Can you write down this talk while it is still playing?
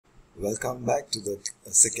Welcome back to the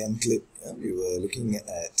second clip. We were looking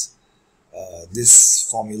at this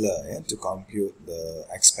formula to compute the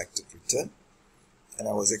expected return, and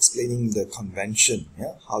I was explaining the convention.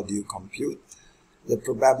 How do you compute the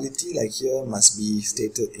probability? Like here, must be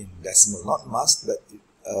stated in decimal, not must, but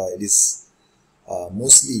it is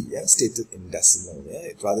mostly stated in decimal.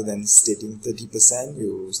 Rather than stating 30%,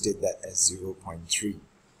 you state that as 0.3.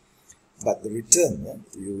 But the return,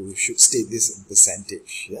 you should state this in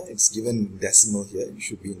percentage. It's given in decimal here, it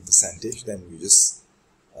should be in percentage, then you just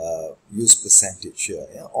use percentage here.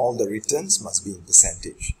 All the returns must be in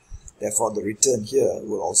percentage. Therefore, the return here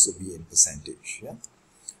will also be in percentage.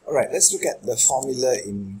 Alright, let's look at the formula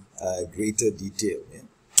in greater detail.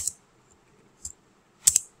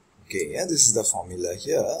 Okay, this is the formula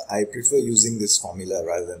here. I prefer using this formula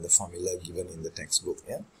rather than the formula given in the textbook.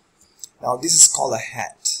 Now, this is called a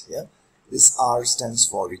hat. This R stands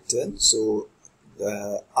for return, so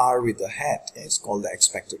the R with the hat is called the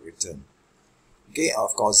expected return. Okay,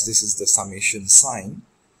 of course, this is the summation sign.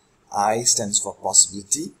 I stands for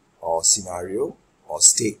possibility or scenario or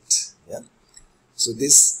state. So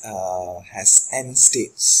this has n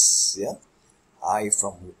states. I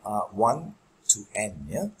from 1 to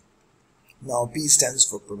n. Now P stands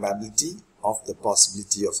for probability of the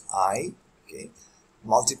possibility of I. Okay,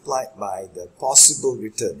 multiplied by the possible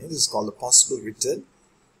return. This is called the possible return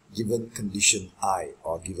given condition I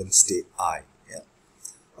or given state I.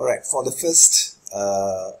 Alright, for the first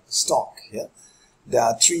stock, there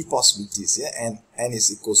are three possibilities, and n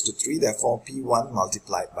is equals to 3, therefore P1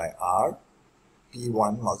 multiplied by R,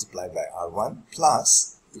 P1 multiplied by R1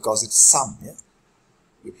 plus, because it's sum,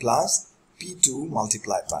 we plus P2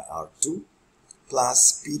 multiplied by R2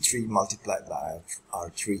 plus P3 multiplied by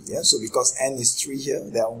R3. So because n is 3 here,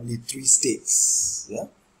 there are only 3 states.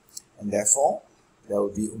 And therefore, there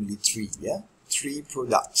will be only 3. 3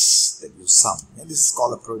 products that you sum. This is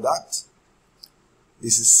called a product.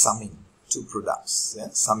 This is summing 2 products.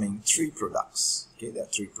 Summing 3 products. Okay, there are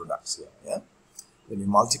 3 products here. When you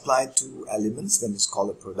multiply 2 elements, then it's called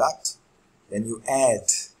a product. Then you add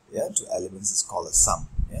 2 elements, it's called a sum.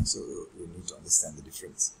 So you need to understand the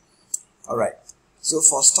difference. Alright. So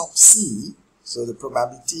for stock C, so the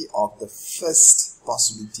probability of the first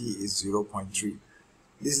possibility is 0.3.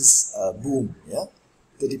 This is a boom,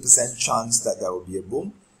 30% chance that there will be a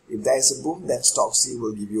boom. If there is a boom, then stock C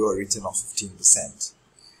will give you a return of 15%.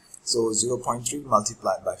 So 0.3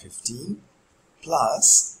 multiplied by 15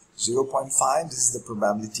 plus 0.5, this is the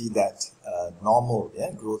probability that normal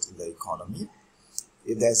growth in the economy.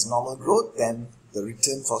 If there is normal growth, then the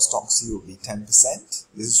return for stock C will be 10%.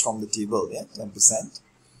 This is from the table, 10%.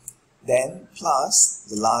 Then plus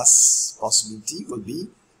the last possibility will be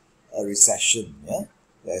a recession.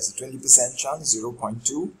 There is a 20% chance,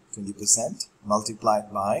 0.2, 20%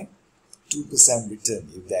 multiplied by 2% return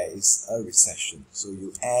if there is a recession. So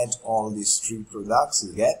you add all these 3 products,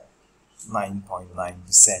 you get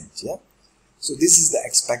 9.9%. So this is the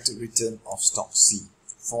expected return of stock C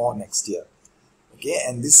for next year. Okay,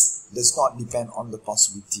 and this does not depend on the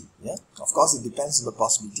possibility. Of course, it depends on the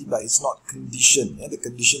possibility, but it's not condition. The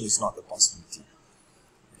condition is not the possibility.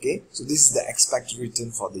 Okay, so this is the expected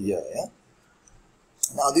return for the year.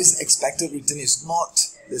 Now, this expected return is not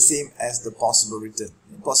the same as the possible return.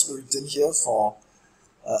 The possible return here for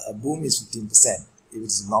a boom is 15%. If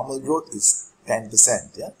it's normal growth, it's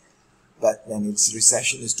 10%. But when it's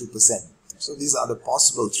recession, is 2%. So these are the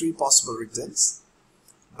possible 3 possible returns.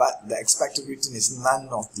 But the expected return is none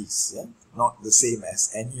of these, not the same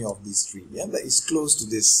as any of these 3, but it's close to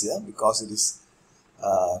this, because it is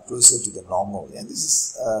closer to the normal. This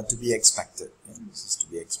is to be expected. This is to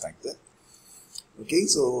be expected. Okay,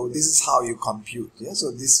 so this is how you compute. So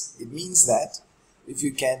it means that if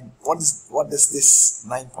you can, what does this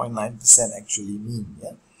 9.9% actually mean?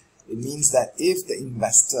 It means that if the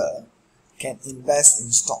investor can invest in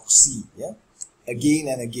stock C, again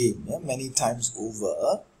and again, many times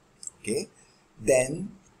over, okay,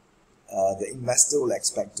 then the investor will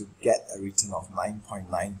expect to get a return of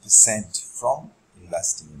 9.9% from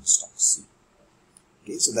investing in stock C.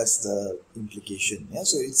 Okay, so that's the implication.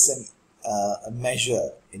 So it's a measure,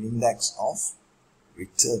 an index of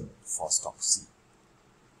return for stock C.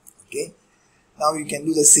 Okay, now you can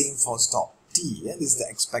do the same for stock T. This is the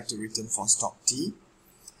expected return for stock T.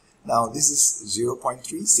 Now this is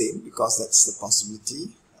 0.3, same, because that's the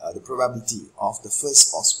possibility, the probability of the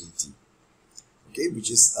first possibility, okay,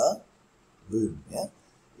 which is a boom.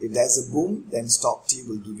 If there's a boom, then stock T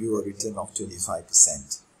will give you a return of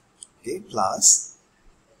 25%, okay, plus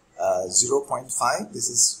 0.5, this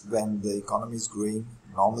is when the economy is growing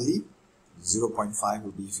normally, 0.5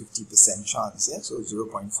 will be 50% chance. Yeah? So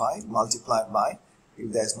 0.5 multiplied by,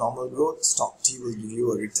 if there's normal growth, stock T will give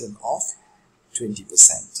you a return of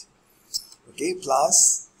 20%. Okay,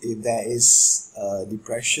 plus if there is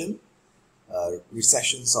depression,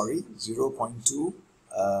 recession, sorry, 0.2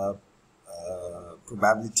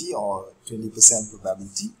 probability or 20%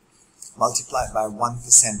 probability multiplied by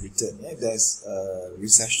 1% return. Yeah? If there's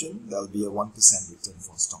recession, there will be a 1% return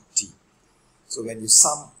for stock T. So when you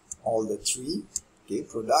sum all the three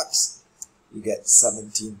products, you get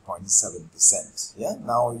 17.7%. Yeah?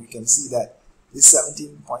 Now you can see that this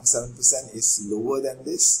 17.7% is lower than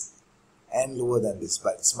this and lower than this,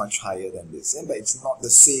 but it's much higher than this. Yeah? But it's not the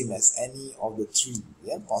same as any of the three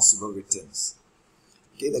possible returns.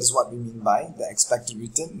 Okay, that's what we mean by the expected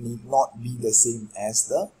return need not be the same as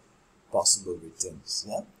the possible returns.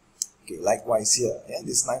 Yeah. Okay, likewise here,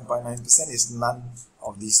 this 9.9% is none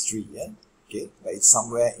of these three. Yeah. Okay, but it's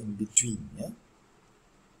somewhere in between. Yeah.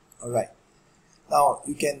 All right. Now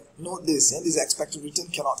you can note this. This expected return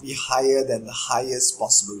cannot be higher than the highest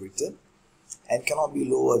possible return, and cannot be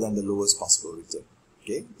lower than the lowest possible return.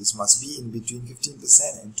 Okay, this must be in between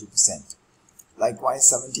 15% and 2%. Likewise,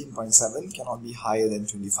 17.7 cannot be higher than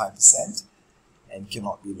 25% and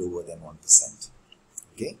cannot be lower than 1%.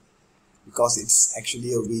 Okay, because it's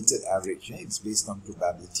actually a weighted average. It's based on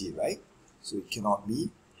probability, right? So it cannot be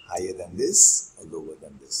higher than this or lower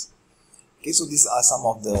than this. Okay, so these are some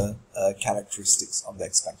of the characteristics of the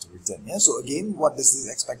expected return. Yeah. So again, what does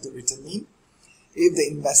this expected return mean? If the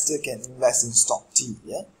investor can invest in stock T,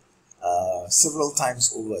 several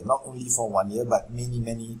times over, not only for 1 year, but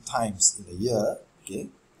many times in a year, okay,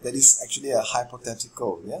 that is actually a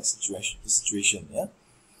hypothetical situation. Yeah.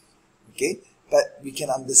 Okay, but we can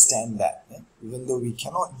understand that, even though we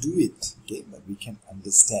cannot do it, okay, but we can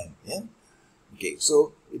understand. Yeah. Okay,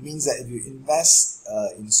 so it means that if you invest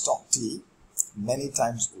in stock T many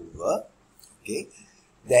times over, okay,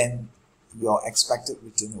 then your expected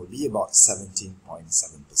return will be about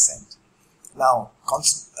 17.7%. Now,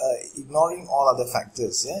 ignoring all other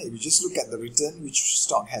factors, if you just look at the return, which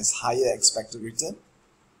stock has higher expected return?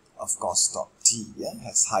 Of course, stock T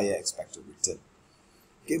has higher expected return.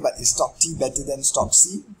 Okay, but is stock T better than stock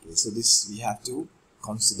C? Okay, so this we have to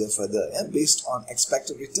consider further. Based on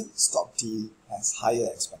expected return, stock T has higher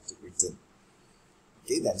expected return,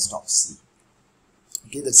 okay, than stock C.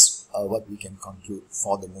 Okay, that's what we can conclude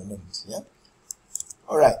for the moment. Yeah.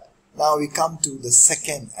 All right. Now we come to the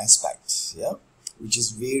second aspect, which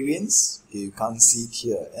is variance. Okay, you can't see it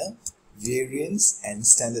here. Variance and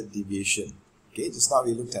standard deviation. Okay, just now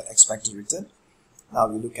we looked at expected return. Now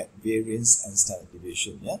we look at variance and standard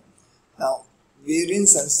deviation. Now,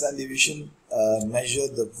 variance and standard deviation measure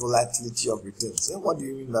the volatility of returns. What do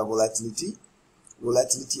you mean by volatility?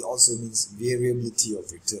 Volatility also means variability of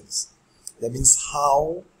returns. That means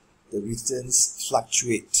how the returns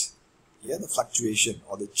fluctuate. The fluctuation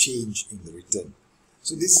or the change in the return.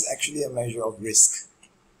 So this is actually a measure of risk.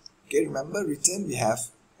 Okay, remember return, we have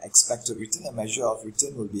expected return. A measure of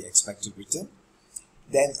return will be expected return.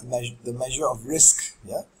 Then the measure of risk,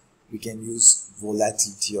 we can use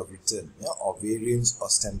volatility of return, or variance or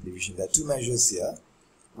standard deviation. There are two measures here.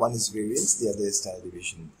 One is variance, the other is standard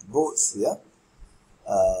deviation. Both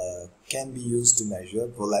can be used to measure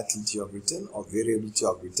volatility of return or variability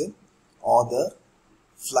of return, or the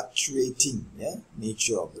fluctuating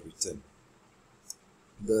nature of the return.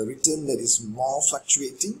 The return that is more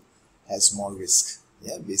fluctuating has more risk,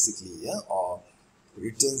 basically, or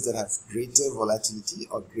returns that have greater volatility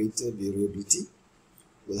or greater variability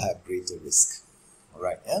will have greater risk. All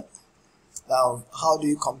right. Now, how do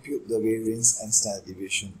you compute the variance and standard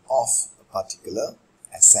deviation of a particular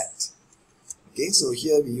asset? Okay, so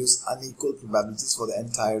here we use unequal probabilities for the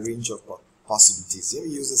entire range of possibilities. Here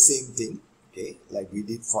we use the same thing, okay, like we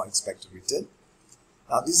did for expected return.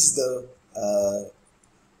 Now this is the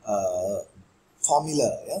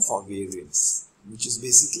formula for variance, which is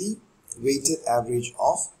basically weighted average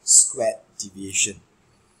of squared deviation.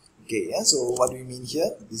 Okay, so what do we mean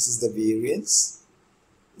here? This is the variance.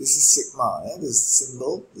 This is sigma. This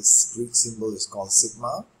symbol, this Greek symbol is called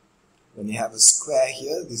sigma. When you have a square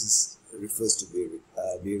here, this refers to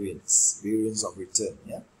variance of return.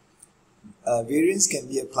 Variance can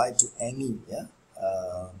be applied to any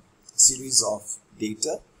series of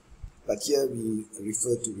data, but here we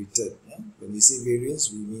refer to return. When we say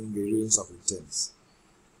variance, we mean variance of returns.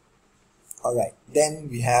 Alright, then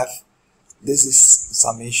we have, this is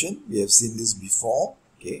summation. We have seen this before,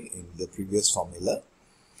 okay, in the previous formula.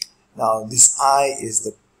 Now this I is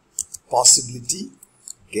the possibility,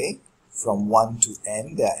 okay, from 1 to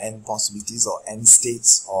n. There are n possibilities or n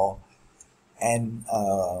states or n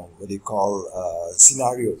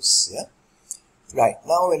scenarios. Yeah. Right,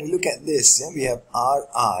 now when we look at this, we have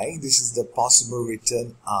Ri, this is the possible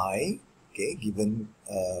return I, okay, given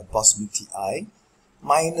possibility I,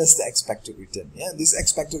 minus the expected return. Yeah, this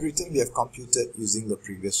expected return we have computed using the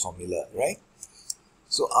previous formula, right?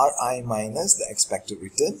 So Ri minus the expected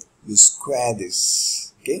return, you square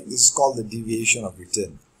this, okay, this is called the deviation of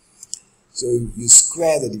return. So you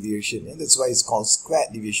square the deviation, and that's why it's called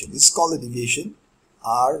squared deviation. This is called the deviation,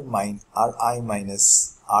 Ri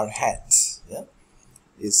minus R hat, yeah,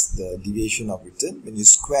 is the deviation of return. When you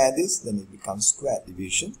square this, then it becomes squared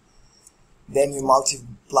deviation. Then you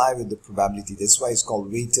multiply with the probability. That's why it's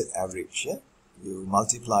called weighted average. Yeah? You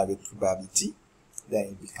multiply with probability, then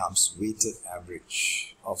it becomes weighted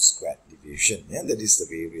average of squared deviation. Yeah? That is the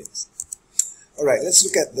variance. Alright, let's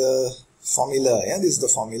look at the formula. Yeah? This is the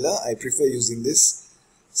formula. I prefer using this.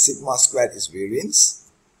 Sigma squared is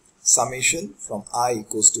variance. Summation from I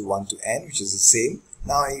equals to 1 to n, which is the same.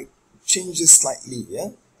 Now I change this slightly, yeah,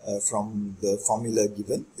 from the formula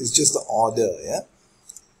given. It's just the order, yeah.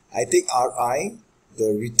 I take Ri,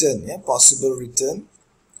 the return, yeah, possible return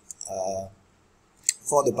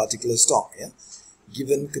for the particular stock, yeah,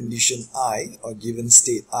 given condition I or given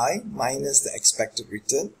state I minus the expected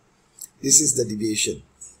return. This is the deviation.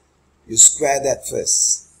 You square that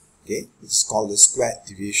first, okay. It's called the squared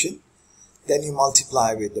deviation. Then you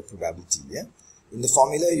multiply with the probability, yeah. In the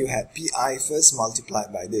formula, you had Pi first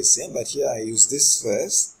multiplied by this, yeah? But here I use this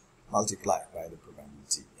first multiplied by the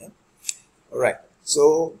probability. Yeah? Alright,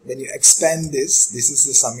 so when you expand this is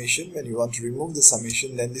the summation. When you want to remove the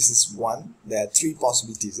summation, then this is 1. There are 3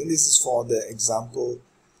 possibilities, and this is for the example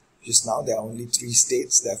just now. There are only 3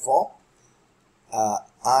 states, therefore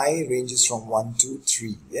I ranges from 1 to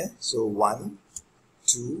 3. Yeah? So 1,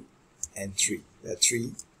 2, and 3. There are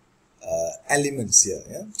 3 elements here,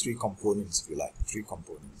 yeah? 3 components if you like, 3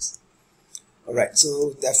 components. Alright, so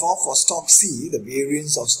therefore for stock C, the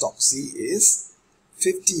variance of stock C is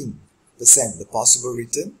 15%, the possible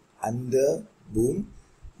return under boom,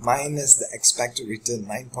 minus the expected return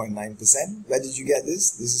 9.9%. Where did you get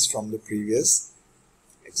this? This is from the previous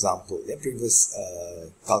example, yeah? Previous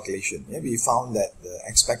calculation. Yeah? We found that the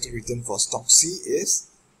expected return for stock C is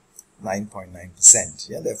 9.9%.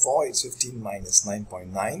 Yeah? Therefore it's 15 minus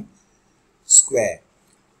 9.9 square.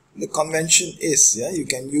 The convention is, yeah, you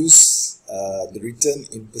can use the return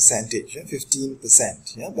in percentage, yeah,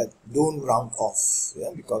 15%, yeah, but don't round off, yeah,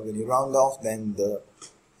 because when you round off, then the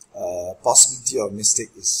possibility of mistake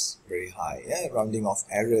is very high, yeah, rounding off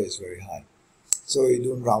error is very high. So you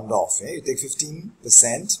don't round off, yeah, you take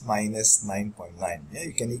 15% minus 9.9, yeah,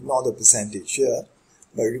 you can ignore the percentage here,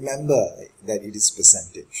 but remember that it is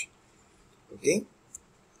percentage, okay.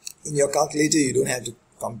 In your calculator, you don't have to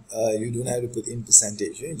put in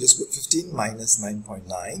percentage. You just put 15 minus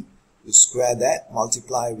 9.9. You square that,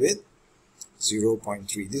 multiply with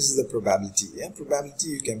 0.3. This is the probability. Yeah, probability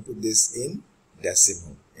you can put this in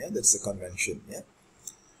decimal. Yeah, that's the convention. Yeah,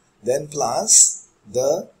 then plus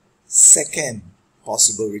the second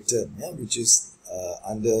possible return. Yeah, which is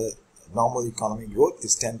under normal economic growth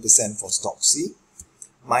is 10% for stock C,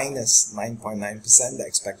 minus 9.9% the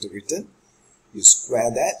expected return. You square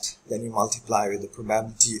that, then you multiply with the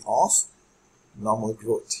probability of normal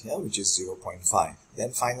growth, yeah, which is 0.5.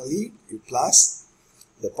 Then finally, you plus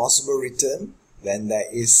the possible return when there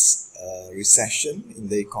is a recession in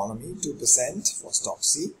the economy, 2% for stock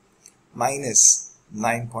C, minus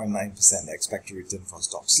 9.9% expected return for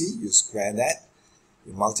stock C. You square that,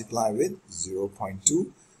 you multiply with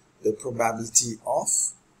 0.2, the probability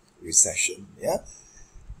of recession, yeah.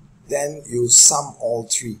 Then you sum all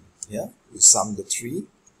 3. Yeah, you sum the 3,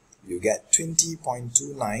 you get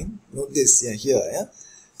 20.29. Note this here, yeah.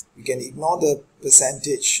 You can ignore the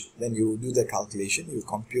percentage when you do the calculation. You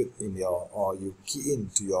compute in your, or you key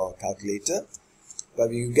into your calculator. But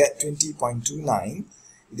when you get 20.29,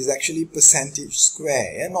 it is actually percentage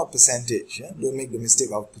square, yeah, not percentage. Yeah? Don't make the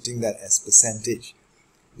mistake of putting that as percentage.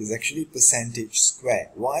 It is actually percentage square.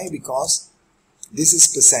 Why? Because this is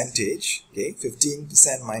percentage, okay,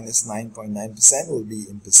 15% minus 9.9% will be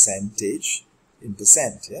in percentage,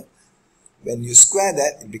 yeah. When you square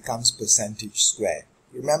that, it becomes percentage square.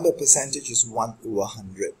 Remember, percentage is 1 over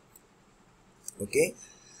 100, okay.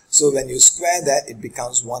 So when you square that, it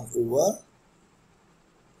becomes 1 over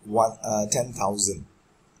 10,000,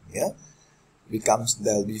 yeah. Becomes,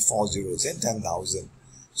 there will be 4 zeros, and 10,000.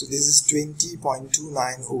 So this is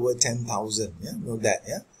 20.29 over 10,000, yeah, note that,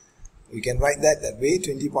 yeah. You can write that way,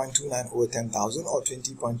 20.29 over 10,000 or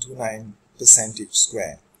 20.29 percentage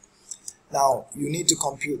square. Now, you need to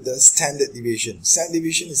compute the standard deviation. Standard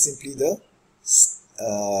deviation is simply the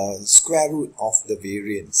square root of the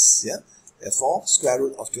variance. Yeah, therefore square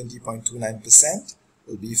root of 20.29%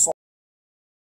 will be